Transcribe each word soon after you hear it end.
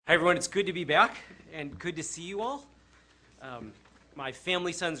Hi everyone, it's good to be back and good to see you all. My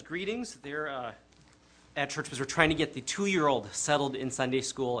family sends greetings. They're at church because we're trying to get the 2-year-old settled in Sunday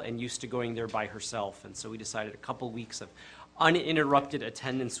school and used to going there by herself. And so we decided a couple weeks of uninterrupted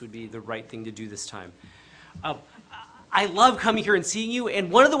attendance would be the right thing to do this time. I love coming here and seeing you.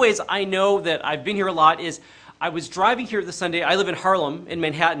 And one of the ways I know that I've been here a lot is I was driving here this Sunday. I live in Harlem in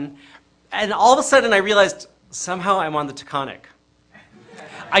Manhattan. And all of a sudden I realized somehow I'm on the Taconic.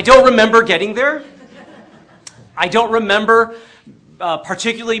 I don't remember getting there. I don't remember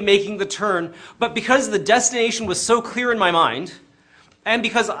particularly making the turn, but because the destination was so clear in my mind, and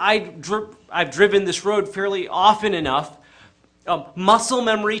because I've driven this road fairly often enough, muscle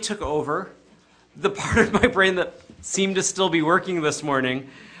memory took over. The part of my brain that seemed to still be working this morning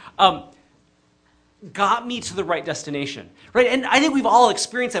got me to the right destination, right? And I think we've all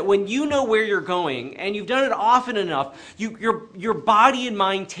experienced that. When you know where you're going and you've done it often enough, your body and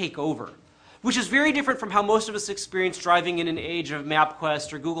mind take over, which is very different from how most of us experience driving in an age of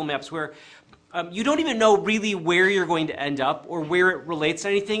MapQuest or Google Maps, where you don't even know really where you're going to end up or where it relates to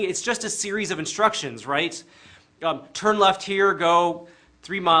anything. It's just a series of instructions, right? Turn left here, go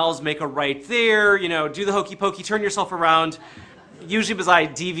 3 miles, make a right there, do the hokey pokey, turn yourself around. Usually because I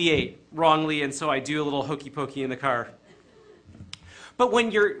deviate wrongly, and so I do a little hokey pokey in the car. But when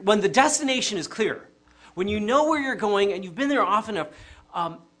the destination is clear, when you know where you're going and you've been there often enough,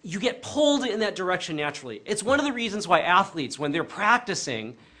 you get pulled in that direction naturally. It's one of the reasons why athletes, when they're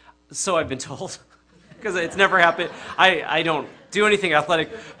practicing, so I've been told, because it's never happened, I don't do anything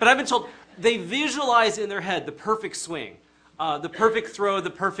athletic, but I've been told they visualize in their head the perfect swing, the perfect throw, the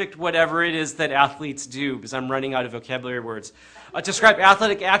perfect whatever it is that athletes do, because I'm running out of vocabulary words, to describe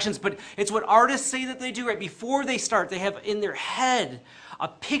athletic actions. But it's what artists say that they do right before they start. They have in their head a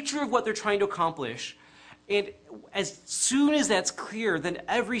picture of what they're trying to accomplish. And as soon as that's clear, then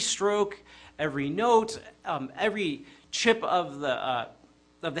every stroke, every note, every chip of the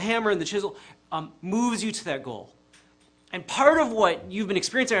hammer and the chisel moves you to that goal. And part of what you've been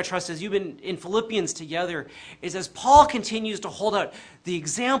experiencing, I trust, as you've been in Philippians together, is as Paul continues to hold out the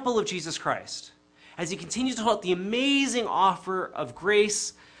example of Jesus Christ, as he continues to hold out the amazing offer of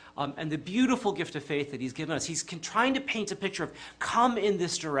grace and the beautiful gift of faith that he's given us, he's trying to paint a picture of come in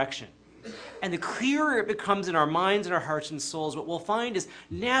this direction. And the clearer it becomes in our minds and our hearts and souls, what we'll find is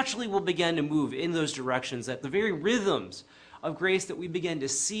naturally we'll begin to move in those directions, that the very rhythms of grace that we begin to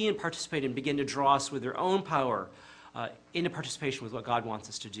see and participate in begin to draw us with their own power into participation with what God wants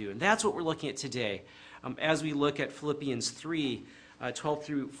us to do. And that's what we're looking at today as we look at Philippians 3, 12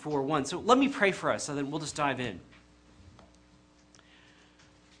 through 4:1. So let me pray for us, and then we'll just dive in.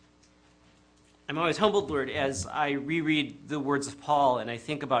 I'm always humbled, Lord, as I reread the words of Paul and I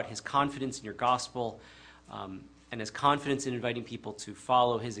think about his confidence in your gospel and his confidence in inviting people to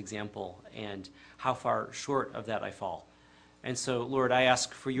follow his example and how far short of that I fall. And so, Lord, I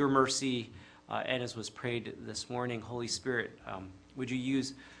ask for your mercy, and as was prayed this morning, Holy Spirit, would you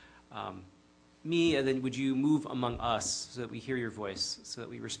use me, and then would you move among us so that we hear your voice, so that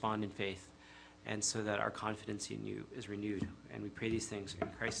we respond in faith, and so that our confidence in you is renewed. And we pray these things in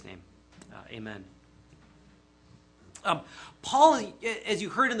Christ's name. Amen. Paul, as you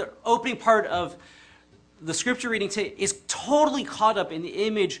heard in the opening part of the scripture reading today, is totally caught up in the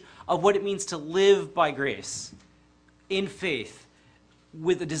image of what it means to live by grace, in faith,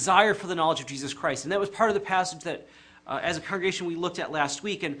 with a desire for the knowledge of Jesus Christ. And that was part of the passage that, as a congregation, we looked at last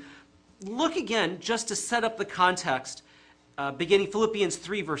week. And look again, just to set up the context, beginning Philippians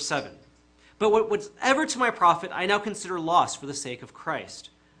 3, verse 7. But whatever to my profit, I now consider loss for the sake of Christ.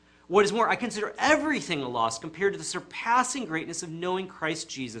 What is more, I consider everything a loss compared to the surpassing greatness of knowing Christ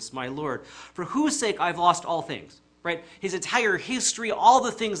Jesus, my Lord, for whose sake I've lost all things. Right? His entire history, all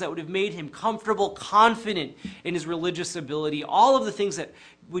the things that would have made him comfortable, confident in his religious ability, all of the things that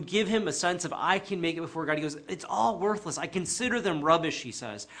would give him a sense of, I can make it before God. He goes, it's all worthless. I consider them rubbish, he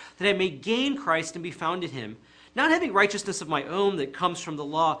says, that I may gain Christ and be found in him, not having righteousness of my own that comes from the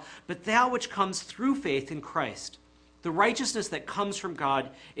law, but that which comes through faith in Christ. The righteousness that comes from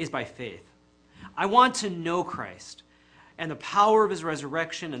God is by faith. I want to know Christ and the power of his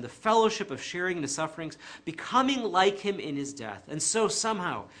resurrection and the fellowship of sharing in his sufferings, becoming like him in his death, and so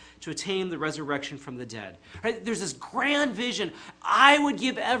somehow to attain the resurrection from the dead. Right? There's this grand vision. I would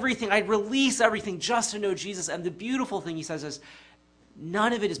give everything. I'd release everything just to know Jesus. And the beautiful thing, he says, is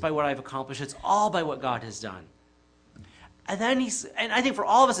none of it is by what I've accomplished. It's all by what God has done. And then and I think for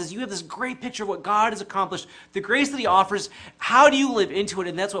all of us, as you have this great picture of what God has accomplished, the grace that he offers, how do you live into it?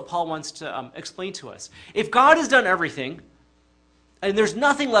 And that's what Paul wants to explain to us. If God has done everything, and there's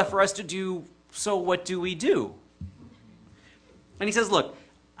nothing left for us to do, so what do we do? And he says, look,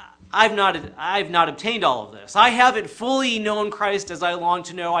 I've not obtained all of this. I haven't fully known Christ as I long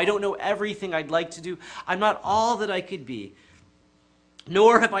to know. I don't know everything I'd like to do. I'm not all that I could be,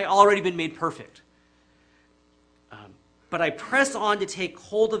 nor have I already been made perfect. But I press on to take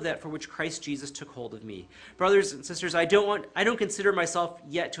hold of that for which Christ Jesus took hold of me. Brothers and sisters, I don't consider myself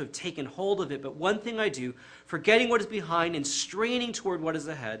yet to have taken hold of it, but one thing I do, forgetting what is behind and straining toward what is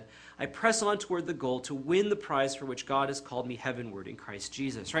ahead, I press on toward the goal to win the prize for which God has called me heavenward in Christ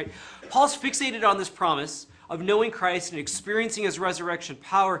Jesus. Right? Paul's fixated on this promise of knowing Christ and experiencing his resurrection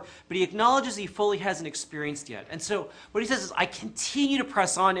power, but he acknowledges he fully hasn't experienced yet. And so what he says is, I continue to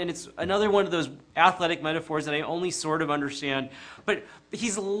press on, and it's another one of those athletic metaphors that I only sort of understand, but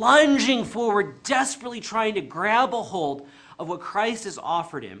he's lunging forward, desperately trying to grab a hold of what Christ has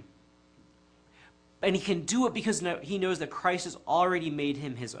offered him. And he can do it because he knows that Christ has already made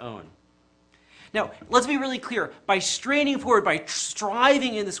him his own. Now, let's be really clear. By straining forward, by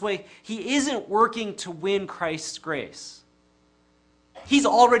striving in this way, he isn't working to win Christ's grace. He's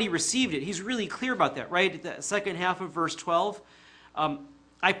already received it. He's really clear about that, right? At the second half of verse 12,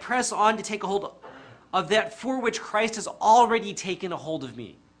 I press on to take a hold of that for which Christ has already taken a hold of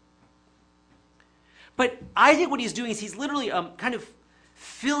me. But I think what he's doing is he's literally kind of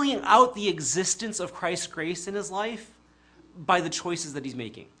filling out the existence of Christ's grace in his life by the choices that he's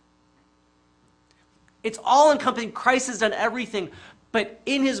making. It's all encompassing. Christ has done everything, but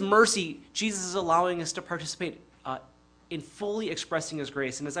in his mercy, Jesus is allowing us to participate in fully expressing his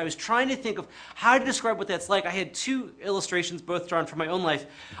grace. And as I was trying to think of how to describe what that's like, I had two illustrations, both drawn from my own life.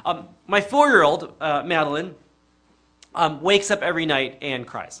 My 4-year-old, Madeline, wakes up every night and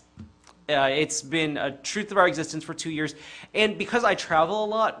cries. It's been a truth of our existence for 2 years. And because I travel a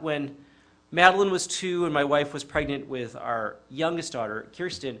lot, when Madeline was 2 and my wife was pregnant with our youngest daughter,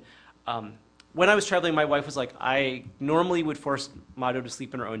 Kirsten, when I was traveling, my wife was like, I normally would force Mado to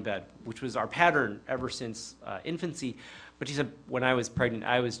sleep in her own bed, which was our pattern ever since infancy. But she said, when I was pregnant,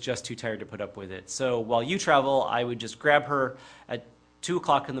 I was just too tired to put up with it. So while you travel, I would just grab her at 2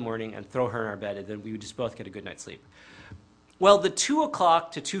 o'clock in the morning and throw her in our bed, and then we would just both get a good night's sleep. Well, the 2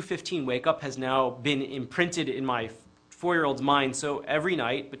 o'clock to 2:15 wake up has now been imprinted in my 4-year-old's mind. So every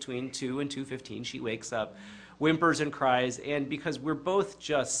night between 2 and 2:15, she wakes up, whimpers and cries, and because we're both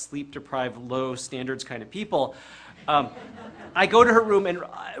just sleep-deprived, low standards kind of people, I go to her room, and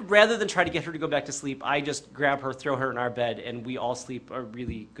rather than try to get her to go back to sleep, I just grab her, throw her in our bed, and we all sleep a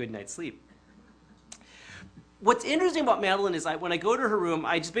really good night's sleep. What's interesting about Madeline is when I go to her room,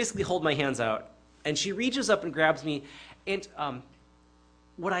 I just basically hold my hands out, and she reaches up and grabs me, and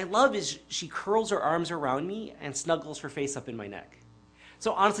what I love is she curls her arms around me and snuggles her face up in my neck.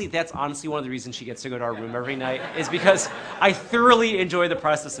 So honestly, that's one of the reasons she gets to go to our room every night, is because I thoroughly enjoy the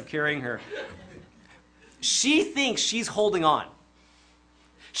process of carrying her. She thinks she's holding on.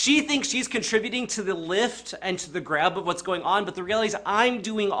 She thinks she's contributing to the lift and to the grab of what's going on, but the reality is I'm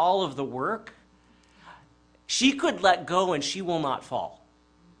doing all of the work. She could let go and she will not fall.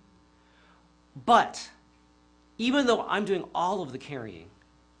 But even though I'm doing all of the carrying,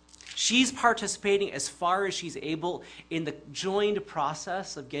 she's participating as far as she's able in the joined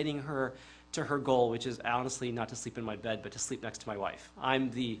process of getting her to her goal, which is honestly not to sleep in my bed, but to sleep next to my wife. I'm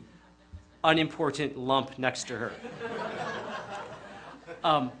the unimportant lump next to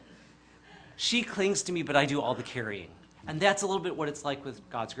her. She clings to me, but I do all the carrying. And that's a little bit what it's like with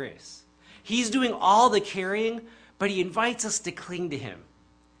God's grace. He's doing all the carrying, but he invites us to cling to him,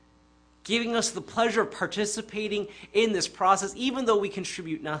 giving us the pleasure of participating in this process, even though we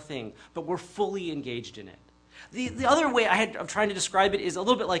contribute nothing, but we're fully engaged in it. The other way of trying to describe it is a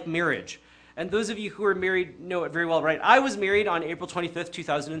little bit like marriage. And those of you who are married know it very well, right? I was married on April 25th,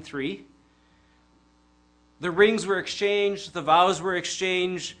 2003. The rings were exchanged, the vows were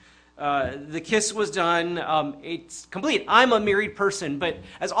exchanged, the kiss was done. It's complete. I'm a married person, but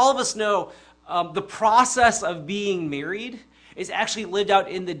as all of us know, the process of being married is actually lived out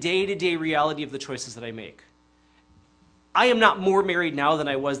in the day-to-day reality of the choices that I make. I am not more married now than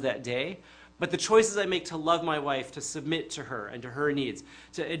I was that day, but the choices I make to love my wife, to submit to her and to her needs,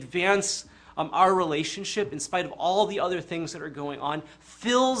 to advance our relationship in spite of all the other things that are going on,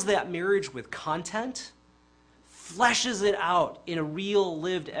 fills that marriage with content, fleshes it out in a real,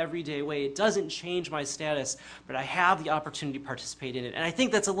 lived, everyday way. It doesn't change my status, but I have the opportunity to participate in it. And I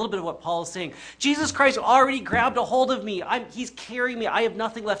think that's a little bit of what Paul is saying. Jesus Christ already grabbed a hold of me. He's carrying me. I have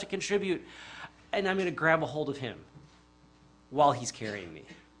nothing left to contribute, and I'm going to grab a hold of him while he's carrying me.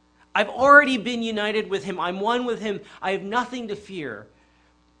 I've already been united with him. I'm one with him. I have nothing to fear.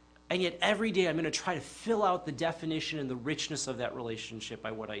 And yet every day I'm going to try to fill out the definition and the richness of that relationship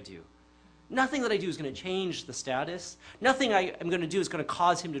by what I do. Nothing that I do is going to change the status. Nothing I am going to do is going to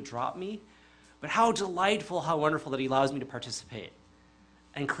cause him to drop me. But how delightful, how wonderful that he allows me to participate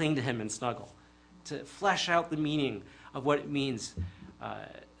and cling to him and snuggle, to flesh out the meaning of what it means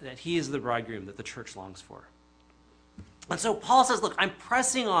that he is the bridegroom that the church longs for. And so Paul says, look, I'm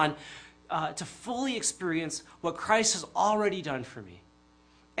pressing on to fully experience what Christ has already done for me.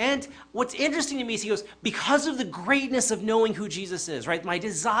 And what's interesting to me is he goes, because of the greatness of knowing who Jesus is, right? My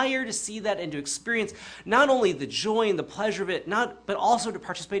desire to see that and to experience not only the joy and the pleasure of it, but also to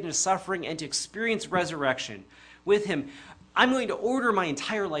participate in his suffering and to experience resurrection with him. I'm going to order my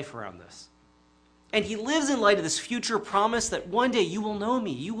entire life around this. And he lives in light of this future promise that one day you will know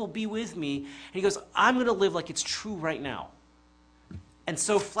me, you will be with me. And he goes, I'm going to live like it's true right now. And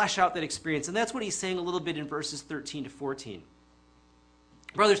so flesh out that experience. And that's what he's saying a little bit in verses 13 to 14.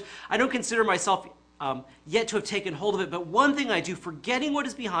 Brothers, I don't consider myself yet to have taken hold of it, but one thing I do, forgetting what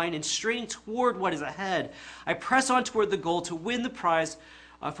is behind and straining toward what is ahead, I press on toward the goal to win the prize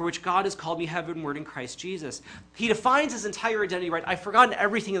for which God has called me heavenward in Christ Jesus. He defines his entire identity, right? I've forgotten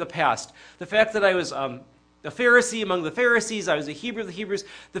everything in the past. The fact that I was a Pharisee among the Pharisees, I was a Hebrew of the Hebrews,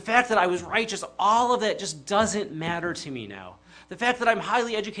 the fact that I was righteous, all of that just doesn't matter to me now. The fact that I'm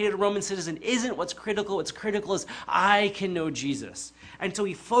highly educated, a Roman citizen, isn't what's critical. What's critical is I can know Jesus. And so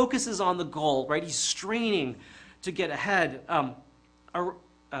he focuses on the goal, right? He's straining to get ahead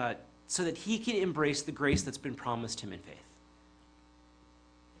so that he can embrace the grace that's been promised him in faith.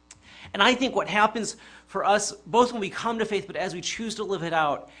 And I think what happens for us, both when we come to faith, but as we choose to live it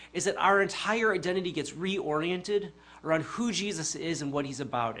out, is that our entire identity gets reoriented around who Jesus is and what he's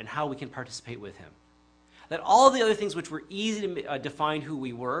about and how we can participate with him. That all the other things which were easy to define who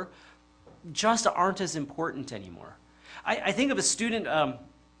we were just aren't as important anymore. I think of a student,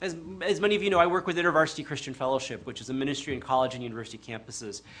 as many of you know, I work with InterVarsity Christian Fellowship, which is a ministry in college and university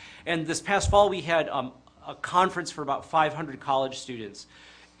campuses. And this past fall, we had a conference for about 500 college students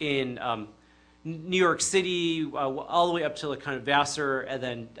in New York City, all the way up to kind of Vassar, and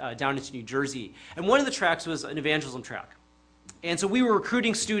then down into New Jersey. And one of the tracks was an evangelism track. And so we were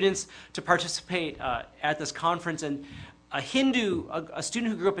recruiting students to participate at this conference, and a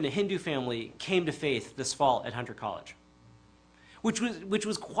student who grew up in a Hindu family came to faith this fall at Hunter College, which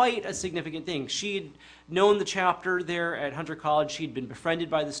was quite a significant thing. She'd known the chapter there at Hunter College. She'd been befriended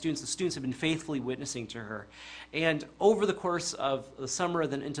by the students. The students had been faithfully witnessing to her. And over the course of the summer,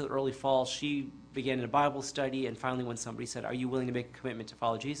 then into the early fall, she began a Bible study, and finally when somebody said, "Are you willing to make a commitment to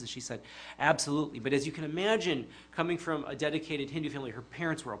follow Jesus?" she said, "Absolutely." But as you can imagine, coming from a dedicated Hindu family, her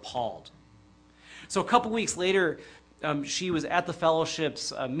parents were appalled. So a couple weeks later, she was at the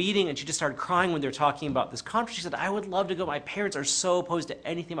fellowship's meeting, and she just started crying when they were talking about this conference. She said, "I would love to go. My parents are so opposed to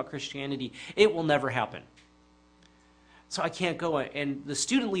anything about Christianity. It will never happen. So I can't go." And the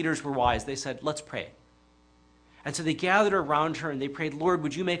student leaders were wise. They said, "Let's pray." And so they gathered around her and they prayed, "Lord,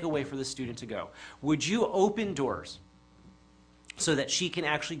 would you make a way for the student to go? Would you open doors so that she can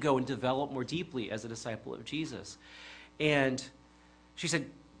actually go and develop more deeply as a disciple of Jesus?" And she said,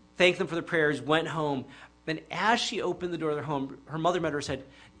 thanked them for the prayers, went home. And as she opened the door of their home, her mother met her and said,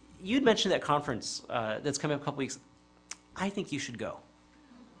 "You'd mentioned that conference that's coming up in a couple weeks. I think you should go."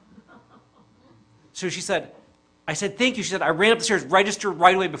 So she said, I said, "Thank you." She said, "I ran up the stairs, registered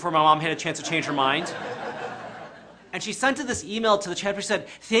right away before my mom had a chance to change her mind." And she sent this email to the chapter. She said,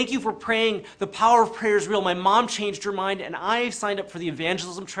 "Thank you for praying. The power of prayer is real. My mom changed her mind, and I signed up for the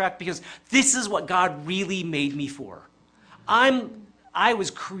evangelism track because this is what God really made me for. I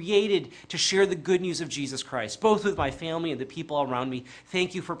was created to share the good news of Jesus Christ, both with my family and the people around me.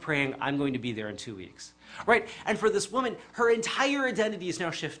 Thank you for praying. I'm going to be there in 2 weeks." Right? And for this woman, her entire identity is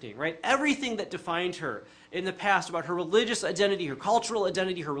now shifting, right? Everything that defined her in the past about her religious identity, her cultural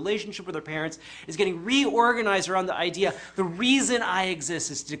identity, her relationship with her parents is getting reorganized around the idea, the reason I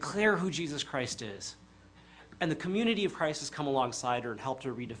exist is to declare who Jesus Christ is. And the community of Christ has come alongside her and helped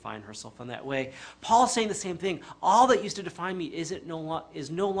her redefine herself in that way. Paul's saying the same thing. All that used to define me is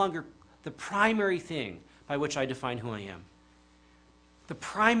no longer the primary thing by which I define who I am. The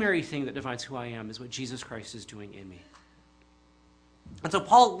primary thing that defines who I am is what Jesus Christ is doing in me. And so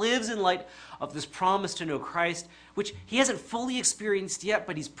Paul lives in light of this promise to know Christ, which he hasn't fully experienced yet,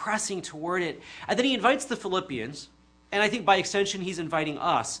 but he's pressing toward it. And then he invites the Philippians, and I think by extension he's inviting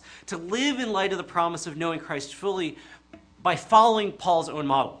us, to live in light of the promise of knowing Christ fully by following Paul's own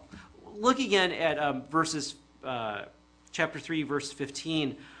model. Look again at chapter 3, verse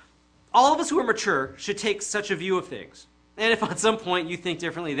 15. All of us who are mature should take such a view of things. And if at some point you think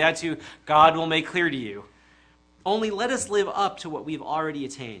differently, that too, God will make clear to you. Only let us live up to what we've already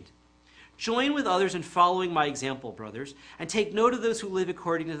attained. Join with others in following my example, brothers, and take note of those who live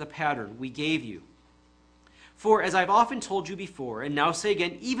according to the pattern we gave you. For, as I've often told you before, and now say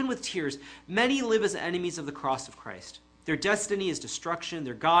again, even with tears, many live as enemies of the cross of Christ. Their destiny is destruction,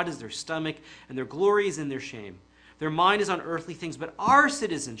 their God is their stomach, and their glory is in their shame. Their mind is on earthly things, but our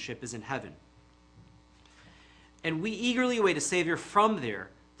citizenship is in heaven. And we eagerly await a Savior from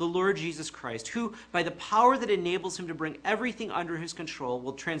there, the Lord Jesus Christ, who, by the power that enables him to bring everything under his control,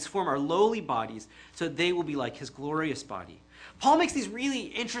 will transform our lowly bodies so that they will be like his glorious body. Paul makes these really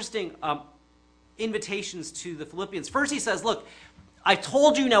interesting invitations to the Philippians. First he says, look, I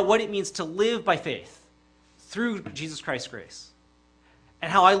told you now what it means to live by faith through Jesus Christ's grace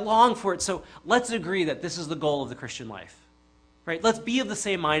and how I long for it. So let's agree that this is the goal of the Christian life, right? Let's be of the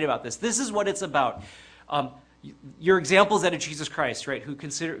same mind about this. This is what it's about. Your example is that of Jesus Christ, right?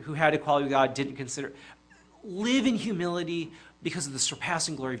 Who had equality with God, didn't consider. Live in humility because of the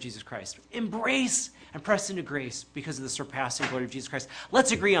surpassing glory of Jesus Christ. Embrace and press into grace because of the surpassing glory of Jesus Christ.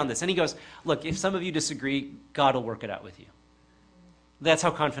 Let's agree on this. And he goes, look, if some of you disagree, God will work it out with you. That's how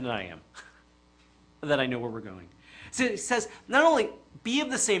confident I am that I know where we're going. So it says, not only be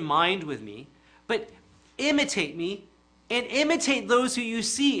of the same mind with me, but imitate me and imitate those who you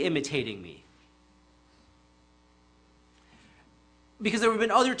see imitating me. Because there have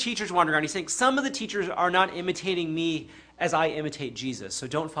been other teachers wandering around. He's saying some of the teachers are not imitating me as I imitate Jesus, so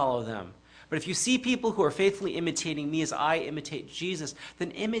don't follow them. But if you see people who are faithfully imitating me as I imitate Jesus, then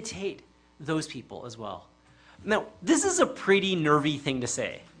imitate those people as well. Now, this is a pretty nervy thing to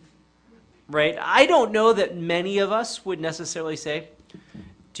say, right? I don't know that many of us would necessarily say,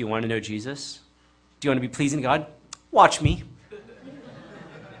 do you want to know Jesus? Do you want to be pleasing to God? Watch me.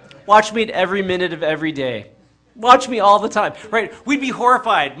 Watch me at every minute of every day. Watch me all the time, right? We'd be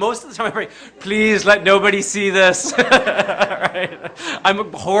horrified most of the time. Right? Please let nobody see this. Right?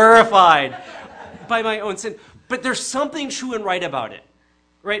 I'm horrified by my own sin. But there's something true and right about it,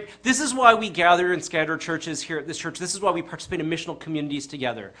 right? This is why we gather in scattered churches here at this church. This is why we participate in missional communities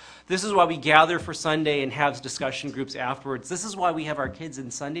together. This is why we gather for Sunday and have discussion groups afterwards. This is why we have our kids in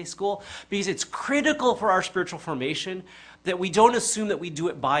Sunday school, because it's critical for our spiritual formation that we don't assume that we do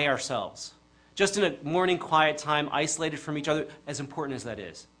it by ourselves. Just in a morning quiet time, isolated from each other, as important as that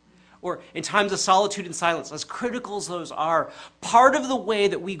is. Or in times of solitude and silence, as critical as those are, part of the way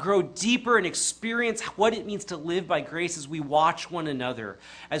that we grow deeper and experience what it means to live by grace is we watch one another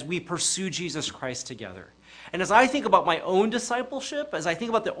as we pursue Jesus Christ together. And as I think about my own discipleship, as I think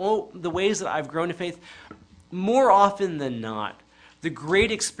about the ways that I've grown in faith, more often than not, the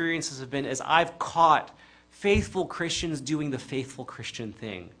great experiences have been as I've caught faithful Christians doing the faithful Christian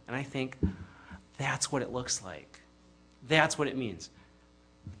thing. And I think, that's what it looks like. That's what it means.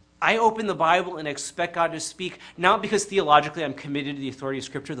 I open the Bible and expect God to speak, not because theologically I'm committed to the authority of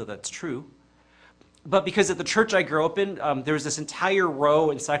Scripture, though that's true, but because at the church I grew up in, there was this entire row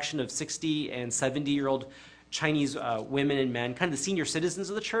and section of 60 and 70-year-old Chinese women and men, kind of the senior citizens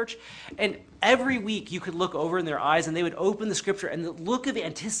of the church, and every week you could look over in their eyes and they would open the Scripture, and the look of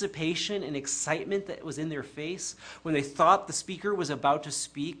anticipation and excitement that was in their face when they thought the speaker was about to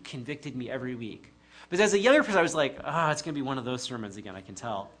speak convicted me every week. Because as a younger person, I was like, it's going to be one of those sermons again, I can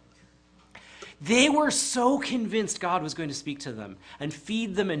tell. They were so convinced God was going to speak to them and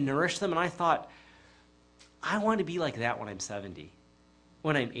feed them and nourish them, and I thought, I want to be like that when I'm 70.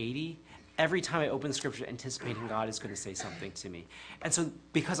 When I'm 80, every time I open the Scripture, anticipating God is going to say something to me. And so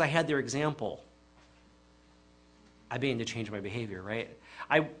because I had their example, I began to change my behavior, right?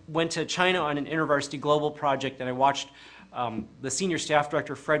 I went to China on an InterVarsity Global project, and I watched the senior staff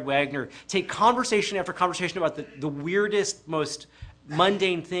director, Fred Wagner, take conversation after conversation about the weirdest, most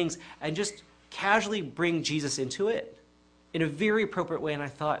mundane things and just casually bring Jesus into it in a very appropriate way. And I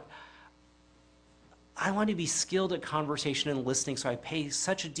thought, I want to be skilled at conversation and listening, so I pay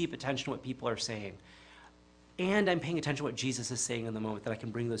such a deep attention to what people are saying. And I'm paying attention to what Jesus is saying in the moment, that I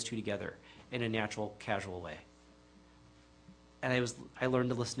can bring those two together in a natural, casual way. And I learned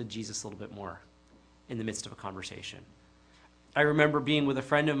to listen to Jesus a little bit more in the midst of a conversation. I remember being with a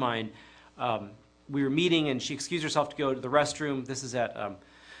friend of mine. We were meeting, and she excused herself to go to the restroom. This is at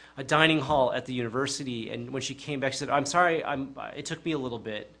a dining hall at the university. And when she came back, she said, I'm sorry, it took me a little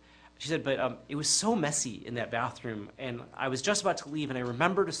bit. She said, but it was so messy in that bathroom, and I was just about to leave, and I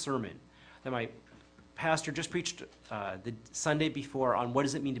remembered a sermon that my pastor just preached the Sunday before on what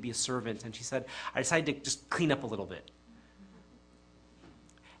does it mean to be a servant. And she said, I decided to just clean up a little bit.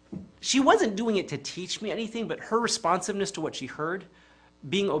 She wasn't doing it to teach me anything, but her responsiveness to what she heard,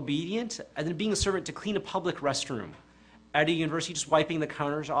 being obedient, and then being a servant to clean a public restroom at a university, just wiping the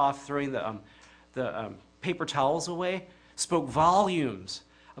counters off, throwing the paper towels away, spoke volumes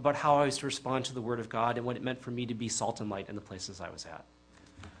about how I was to respond to the Word of God and what it meant for me to be salt and light in the places I was at.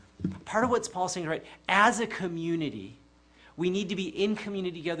 Part of what Paul's saying, right, as a community, we need to be in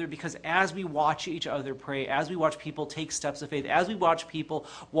community together, because as we watch each other pray, as we watch people take steps of faith, as we watch people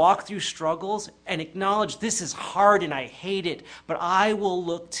walk through struggles and acknowledge this is hard and I hate it, but I will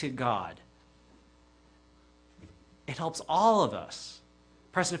look to God, it helps all of us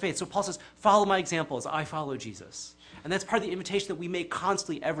press into faith. So Paul says, follow my example as I follow Jesus. And that's part of the invitation that we make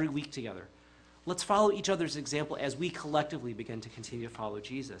constantly every week together. Let's follow each other's example as we collectively begin to continue to follow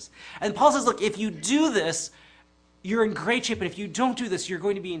Jesus. And Paul says, look, if you do this, you're in great shape, and if you don't do this, you're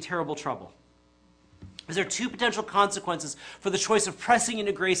going to be in terrible trouble. Because there are two potential consequences for the choice of pressing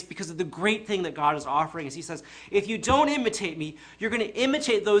into grace because of the great thing that God is offering us. He says, if you don't imitate me, you're going to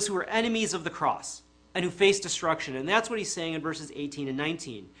imitate those who are enemies of the cross and who face destruction. And that's what he's saying in verses 18 and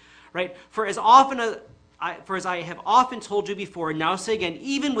 19. Right? For as I have often told you before, and now say again,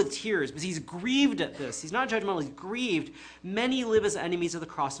 even with tears, because he's grieved at this. He's not judgmental, he's grieved. Many live as enemies of the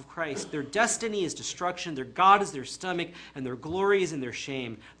cross of Christ. Their destiny is destruction, their God is their stomach, and their glory is in their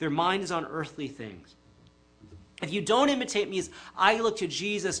shame. Their mind is on earthly things. If you don't imitate me as I look to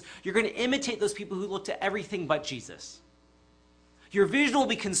Jesus, you're going to imitate those people who look to everything but Jesus. Your vision will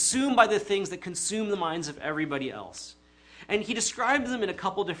be consumed by the things that consume the minds of everybody else. And he describes them in a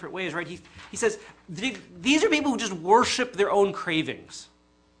couple different ways, right? He says, these are people who just worship their own cravings.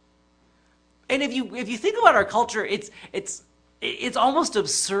 And if you think about our culture, it's almost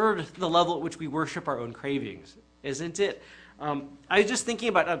absurd the level at which we worship our own cravings, isn't it? I was just thinking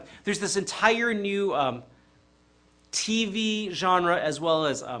about, there's this entire new TV genre as well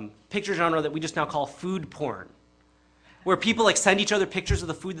as picture genre that we just now call food porn, where people like send each other pictures of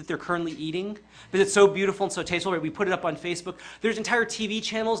the food that they're currently eating because it's so beautiful and so tasteful. Right? We put it up on Facebook. There's entire TV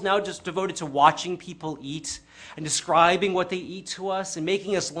channels now just devoted to watching people eat and describing what they eat to us and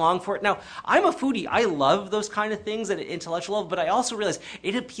making us long for it. Now, I'm a foodie. I love those kind of things at an intellectual level, but I also realize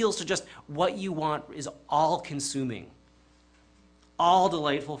it appeals to just what you want is all-consuming. All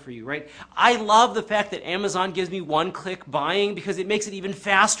delightful for you, right? I love the fact that Amazon gives me one-click buying because it makes it even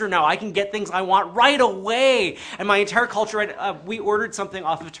faster now. I can get things I want right away. And my entire culture, right, we ordered something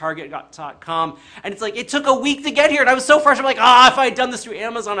off of Target.com, and it's like, it took a week to get here, and I was so frustrated. I'm like, if I had done this through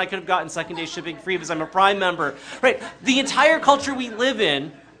Amazon, I could have gotten second-day shipping free because I'm a Prime member, right? The entire culture we live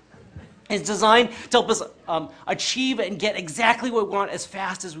in is designed to help us achieve and get exactly what we want as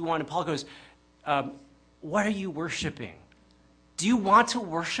fast as we want. And Paul goes, what are you worshiping? Do you want to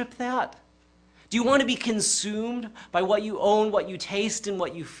worship that? Do you want to be consumed by what you own, what you taste, and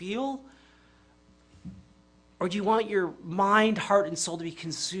what you feel? Or do you want your mind, heart, and soul to be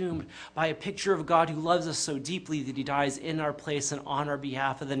consumed by a picture of God who loves us so deeply that he dies in our place and on our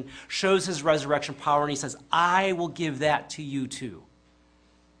behalf and then shows his resurrection power and he says, I will give that to you too?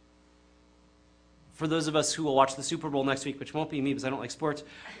 For those of us who will watch the Super Bowl next week, which won't be me because I don't like sports,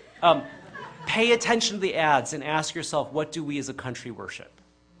 pay attention to the ads and ask yourself, what do we as a country worship?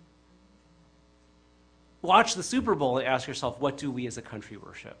 Watch the Super Bowl and ask yourself, what do we as a country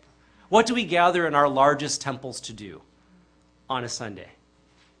worship? What do we gather in our largest temples to do on a Sunday?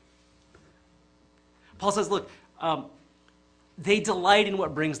 Paul says, look, they delight in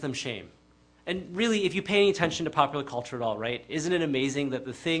what brings them shame. And really, if you pay any attention to popular culture at all, right, isn't it amazing that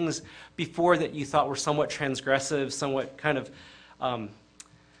the things before that you thought were somewhat transgressive, somewhat kind of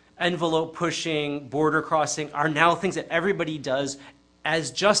envelope pushing, border crossing, are now things that everybody does as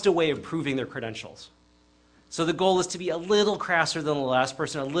just a way of proving their credentials. So the goal is to be a little crasser than the last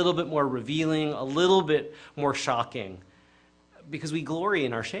person, a little bit more revealing, a little bit more shocking, because we glory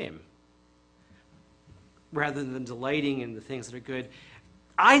in our shame rather than delighting in the things that are good.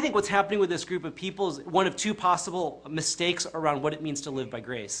 I think what's happening with this group of people is one of two possible mistakes around what it means to live by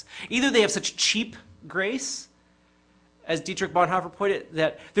grace. Either they have such cheap grace, as Dietrich Bonhoeffer put it,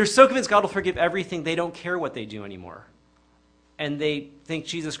 that they're so convinced God will forgive everything, they don't care what they do anymore. And they think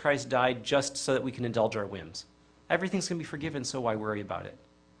Jesus Christ died just so that we can indulge our whims. Everything's going to be forgiven, so why worry about it?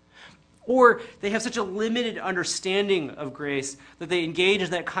 Or they have such a limited understanding of grace that they engage in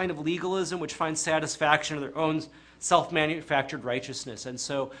that kind of legalism which finds satisfaction in their own self-manufactured righteousness. And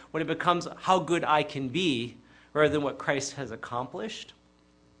so when it becomes how good I can be rather than what Christ has accomplished,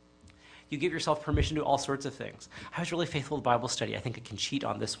 you give yourself permission to do all sorts of things. I was really faithful to Bible study. I think I can cheat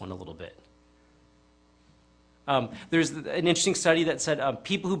on this one a little bit. There's an interesting study that said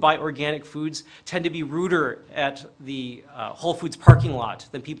people who buy organic foods tend to be ruder at the Whole Foods parking lot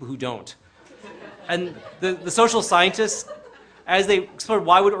than people who don't. And the social scientists, as they explored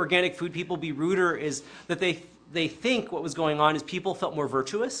why would organic food people be ruder, is that they think what was going on is people felt more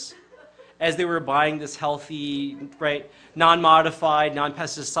virtuous as they were buying this healthy, right, non-modified,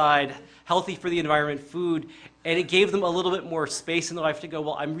 non-pesticide, healthy for the environment food, and it gave them a little bit more space in their life to go,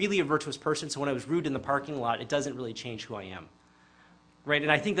 well, I'm really a virtuous person, so when I was rude in the parking lot, it doesn't really change who I am, right?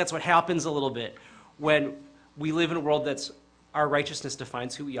 And I think that's what happens a little bit when we live in a world that's our righteousness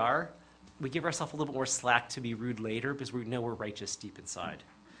defines who we are. We give ourselves a little bit more slack to be rude later because we know we're righteous deep inside.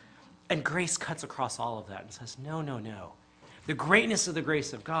 And grace cuts across all of that and says, no, no, no. The greatness of the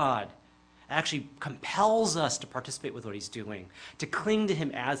grace of God actually compels us to participate with what he's doing, to cling to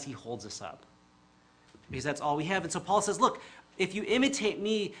him as he holds us up. Because that's all we have. And so Paul says, look, if you imitate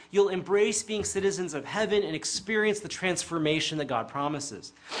me, you'll embrace being citizens of heaven and experience the transformation that God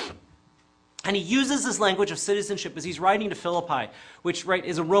promises. And he uses this language of citizenship as he's writing to Philippi, which, right,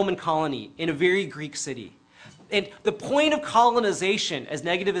 is a Roman colony in a very Greek city. And the point of colonization, as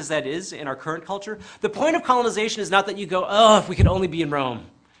negative as that is in our current culture, the point of colonization is not that you go, oh, if we could only be in Rome.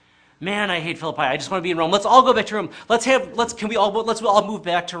 Man, I hate Philippi. I just want to be in Rome. Let's all go back to Rome. Let's all move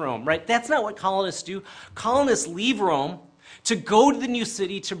back to Rome, right? That's not what colonists do. Colonists leave Rome to go to the new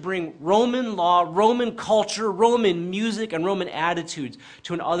city to bring Roman law, Roman culture, Roman music, and Roman attitudes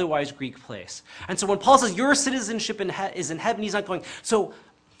to an otherwise Greek place. And so when Paul says your citizenship is in heaven, he's not going, so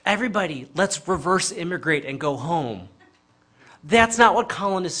everybody, let's reverse immigrate and go home. That's not what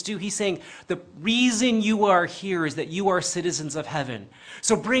colonists do. He's saying the reason you are here is that you are citizens of heaven.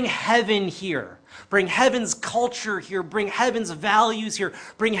 So bring heaven here. Bring heaven's culture here. Bring heaven's values here.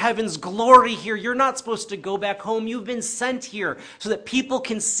 Bring heaven's glory here. You're not supposed to go back home. You've been sent here so that people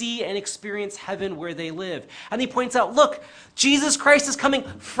can see and experience heaven where they live. And he points out, look, Jesus Christ is coming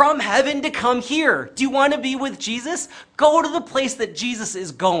from heaven to come here. Do you want to be with Jesus? Go to the place that Jesus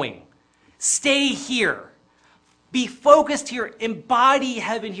is going. Stay here. Be focused here, embody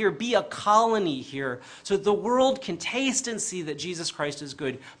heaven here, be a colony here, so that the world can taste and see that Jesus Christ is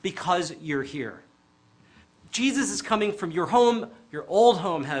good because you're here. Jesus is coming from your home, your old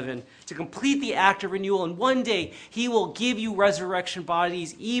home, heaven, to complete the act of renewal, and one day he will give you resurrection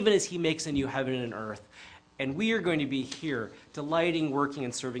bodies even as he makes a new heaven and earth. And we are going to be here, delighting, working,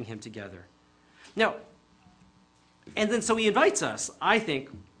 and serving him together. Now, and then so he invites us, I think,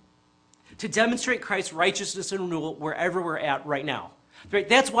 to demonstrate Christ's righteousness and renewal wherever we're at right now. Right?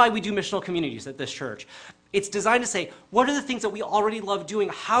 That's why we do missional communities at this church. It's designed to say, what are the things that we already love doing?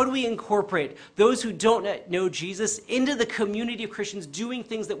 How do we incorporate those who don't know Jesus into the community of Christians doing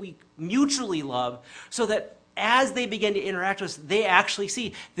things that we mutually love so that as they begin to interact with us, they actually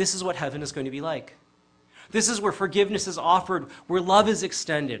see this is what heaven is going to be like. This is where forgiveness is offered, where love is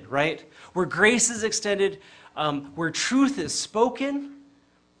extended, right? Where grace is extended, where truth is spoken,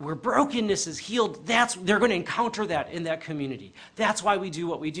 where brokenness is healed. They're going to encounter that in that community. That's why we do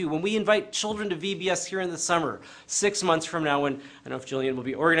what we do. When we invite children to VBS here in the summer, 6 months from now, when I don't know if Jillian will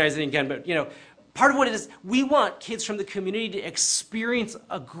be organizing again, but part of what it is, we want kids from the community to experience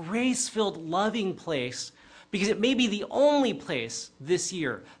a grace-filled, loving place, because it may be the only place this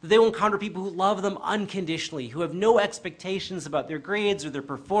year that they will encounter people who love them unconditionally, who have no expectations about their grades or their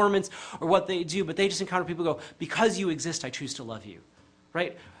performance or what they do, but they just encounter people who go, because you exist, I choose to love you.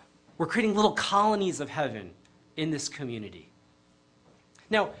 Right? We're creating little colonies of heaven in this community.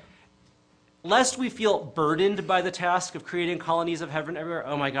 Now, lest we feel burdened by the task of creating colonies of heaven everywhere,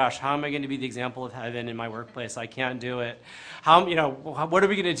 oh my gosh, how am I going to be the example of heaven in my workplace? I can't do it. What are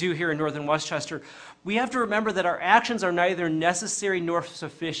we going to do here in Northern Westchester? We have to remember that our actions are neither necessary nor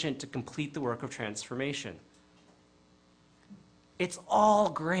sufficient to complete the work of transformation. It's all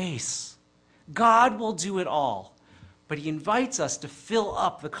grace. God will do it all. But he invites us to fill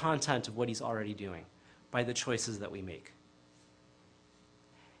up the content of what he's already doing by the choices that we make.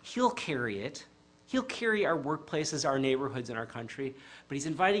 He'll carry it. He'll carry our workplaces, our neighborhoods, and our country. But he's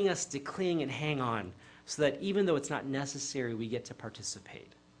inviting us to cling and hang on so that even though it's not necessary, we get to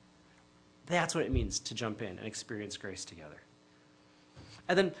participate. That's what it means to jump in and experience grace together.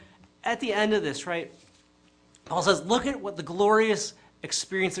 And then at the end of this, right, Paul says, look at what the glorious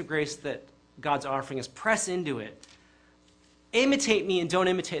experience of grace that God's offering us. Press into it. Imitate me and don't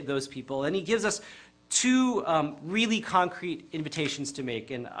imitate those people. And he gives us two really concrete invitations to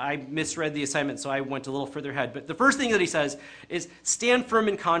make. And I misread the assignment, so I went a little further ahead. But the first thing that he says is stand firm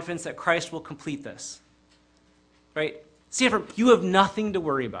in confidence that Christ will complete this. Right? Stand firm. You have nothing to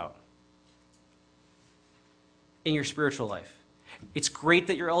worry about in your spiritual life. It's great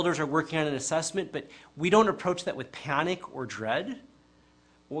that your elders are working on an assessment, but we don't approach that with panic or dread.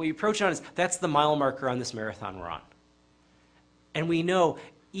 What we approach it on is that's the mile marker on this marathon we're on. And we know,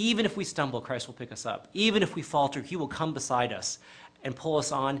 even if we stumble, Christ will pick us up. Even if we falter, he will come beside us and pull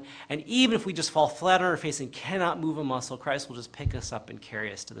us on. And even if we just fall flat on our face and cannot move a muscle, Christ will just pick us up and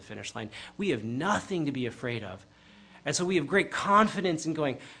carry us to the finish line. We have nothing to be afraid of. And so we have great confidence in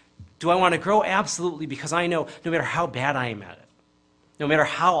going, do I want to grow? Absolutely, because I know no matter how bad I am at it, no matter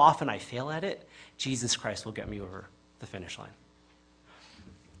how often I fail at it, Jesus Christ will get me over the finish line.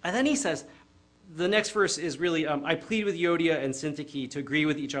 And then he says, the next verse is really, I plead with Euodia and Syntyche to agree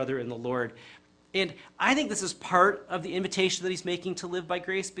with each other in the Lord. And I think this is part of the invitation that he's making to live by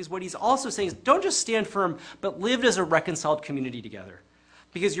grace, because what he's also saying is don't just stand firm, but live as a reconciled community together.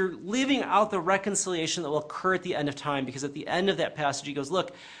 Because you're living out the reconciliation that will occur at the end of time, because at the end of that passage he goes,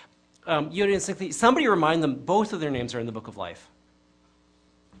 look, Euodia and Syntyche, somebody remind them both of their names are in the book of life.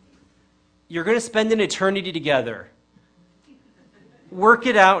 You're going to spend an eternity together. Work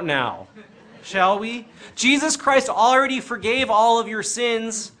it out now, shall we? Jesus Christ already forgave all of your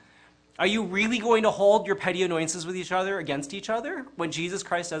sins. Are you really going to hold your petty annoyances with each other against each other when Jesus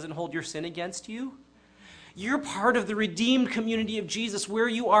Christ doesn't hold your sin against you? You're part of the redeemed community of Jesus. Where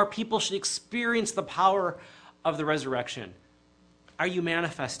you are, people should experience the power of the resurrection. Are you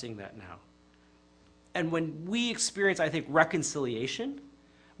manifesting that now? And when we experience, I think, reconciliation,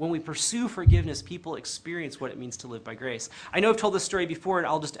 when we pursue forgiveness, people experience what it means to live by grace. I know I've told this story before, and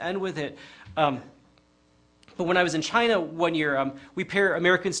I'll just end with it. But when I was in China one year, we pair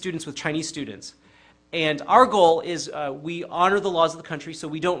American students with Chinese students. And our goal is we honor the laws of the country, so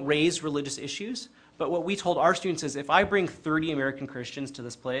we don't raise religious issues. But what we told our students is if I bring 30 American Christians to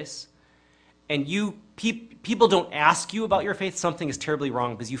this place, and people don't ask you about your faith, something is terribly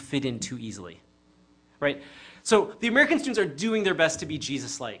wrong because you fit in too easily. Right? So the American students are doing their best to be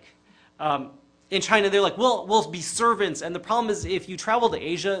Jesus-like. In China, they're like, we'll be servants. And the problem is if you travel to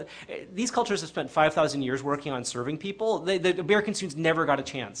Asia, these cultures have spent 5,000 years working on serving people. The American students never got a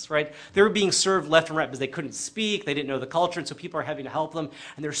chance, right? They were being served left and right because they couldn't speak, they didn't know the culture, and so people are having to help them.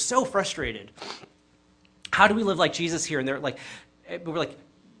 And they're so frustrated. How do we live like Jesus here? And we're like,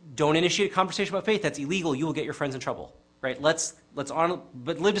 don't initiate a conversation about faith. That's illegal. You will get your friends in trouble, right? Let's honor,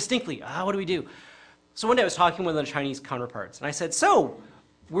 but live distinctly. What do we do? So one day I was talking with one of the Chinese counterparts, and I said, so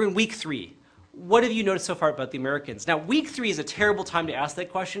we're in week 3. What have you noticed so far about the Americans? Now, week 3 is a terrible time to ask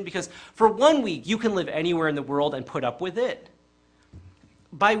that question because for 1 week, you can live anywhere in the world and put up with it.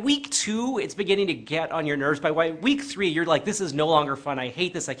 By week 2, it's beginning to get on your nerves. By week 3, you're like, this is no longer fun. I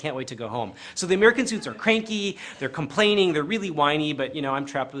hate this. I can't wait to go home. So the American students are cranky. They're complaining. They're really whiny. But, I'm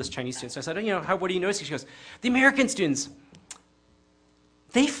trapped with this Chinese student. So I said, what do you notice? She goes, the American students,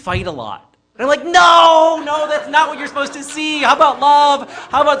 they fight a lot. And I'm like, no, that's not what you're supposed to see. How about love?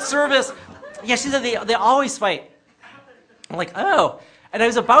 How about service? Yeah, she said they always fight. I'm like, oh. And I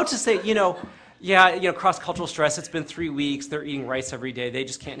was about to say, cross-cultural stress, it's been 3 weeks, they're eating rice every day, they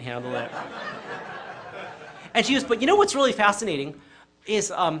just can't handle it. And she goes, but what's really fascinating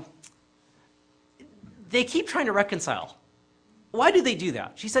is they keep trying to reconcile. Why do they do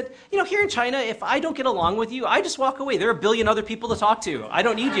that? She said, here in China, if I don't get along with you, I just walk away. There are 1 billion other people to talk to. I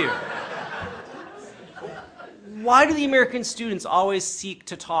don't need you. Why do the American students always seek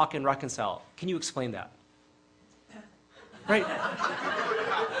to talk and reconcile? Can you explain that? Right?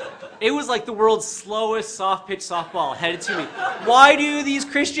 It was like the world's slowest soft-pitch softball headed to me. Why do these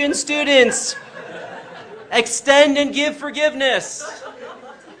Christian students extend and give forgiveness?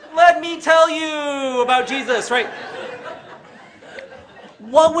 Let me tell you about Jesus, right?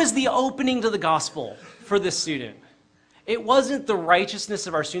 What was the opening to the gospel for this student? It wasn't the righteousness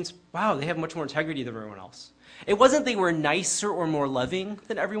of our students. Wow, they have much more integrity than everyone else. It wasn't they were nicer or more loving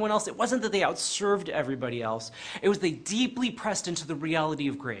than everyone else. It wasn't that they outserved everybody else. It was they deeply pressed into the reality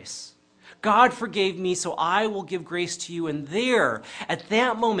of grace. God forgave me, so I will give grace to you. And there, at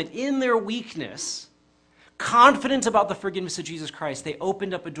that moment, in their weakness, confident about the forgiveness of Jesus Christ, they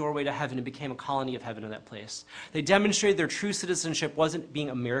opened up a doorway to heaven and became a colony of heaven in that place. They demonstrated their true citizenship wasn't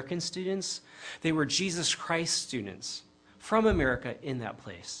being American students. They were Jesus Christ students from America in that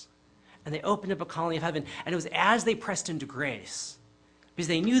place. And they opened up a colony of heaven. And it was as they pressed into grace, because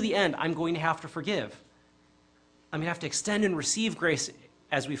they knew the end, I'm going to have to forgive. I'm going to have to extend and receive grace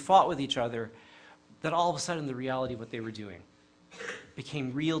as we fought with each other, that all of a sudden the reality of what they were doing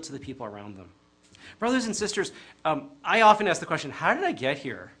became real to the people around them. Brothers and sisters, I often ask the question, how did I get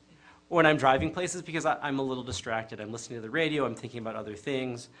here? When I'm driving places, because I'm a little distracted. I'm listening to the radio, I'm thinking about other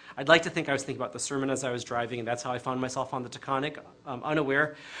things. I'd like to think I was thinking about the sermon as I was driving, and that's how I found myself on the Taconic,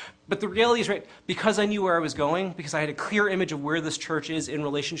 unaware. But the reality is, right, because I knew where I was going, because I had a clear image of where this church is in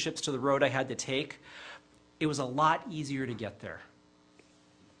relationships to the road I had to take, it was a lot easier to get there.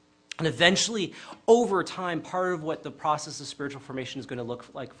 And eventually, over time, part of what the process of spiritual formation is going to look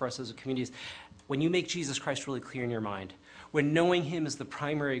like for us as a community is when you make Jesus Christ really clear in your mind, when knowing him is the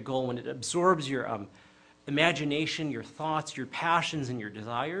primary goal, when it absorbs your imagination, your thoughts, your passions, and your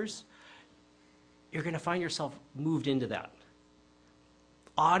desires, you're going to find yourself moved into that.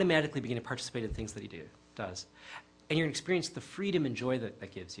 Automatically begin to participate in things that he does. And you're going to experience the freedom and joy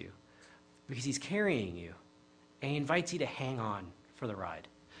that gives you because he's carrying you. And he invites you to hang on for the ride.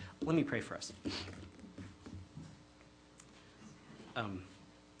 Let me pray for us.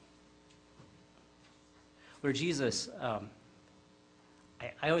 Lord Jesus, I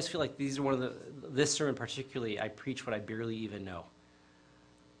always feel like these are one of this sermon particularly, I preach what I barely even know.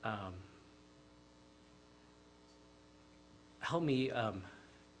 Help me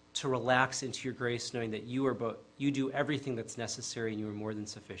to relax into your grace, knowing that you do everything that's necessary and you are more than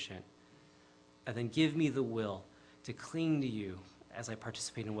sufficient. And then give me the will to cling to you as I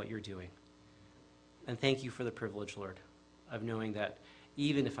participate in what you're doing. And thank you for the privilege, Lord, of knowing that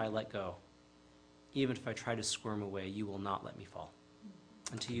even if I let go, even if I try to squirm away, you will not let me fall.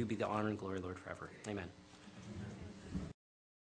 And to you be the honor and glory, Lord, forever. Amen.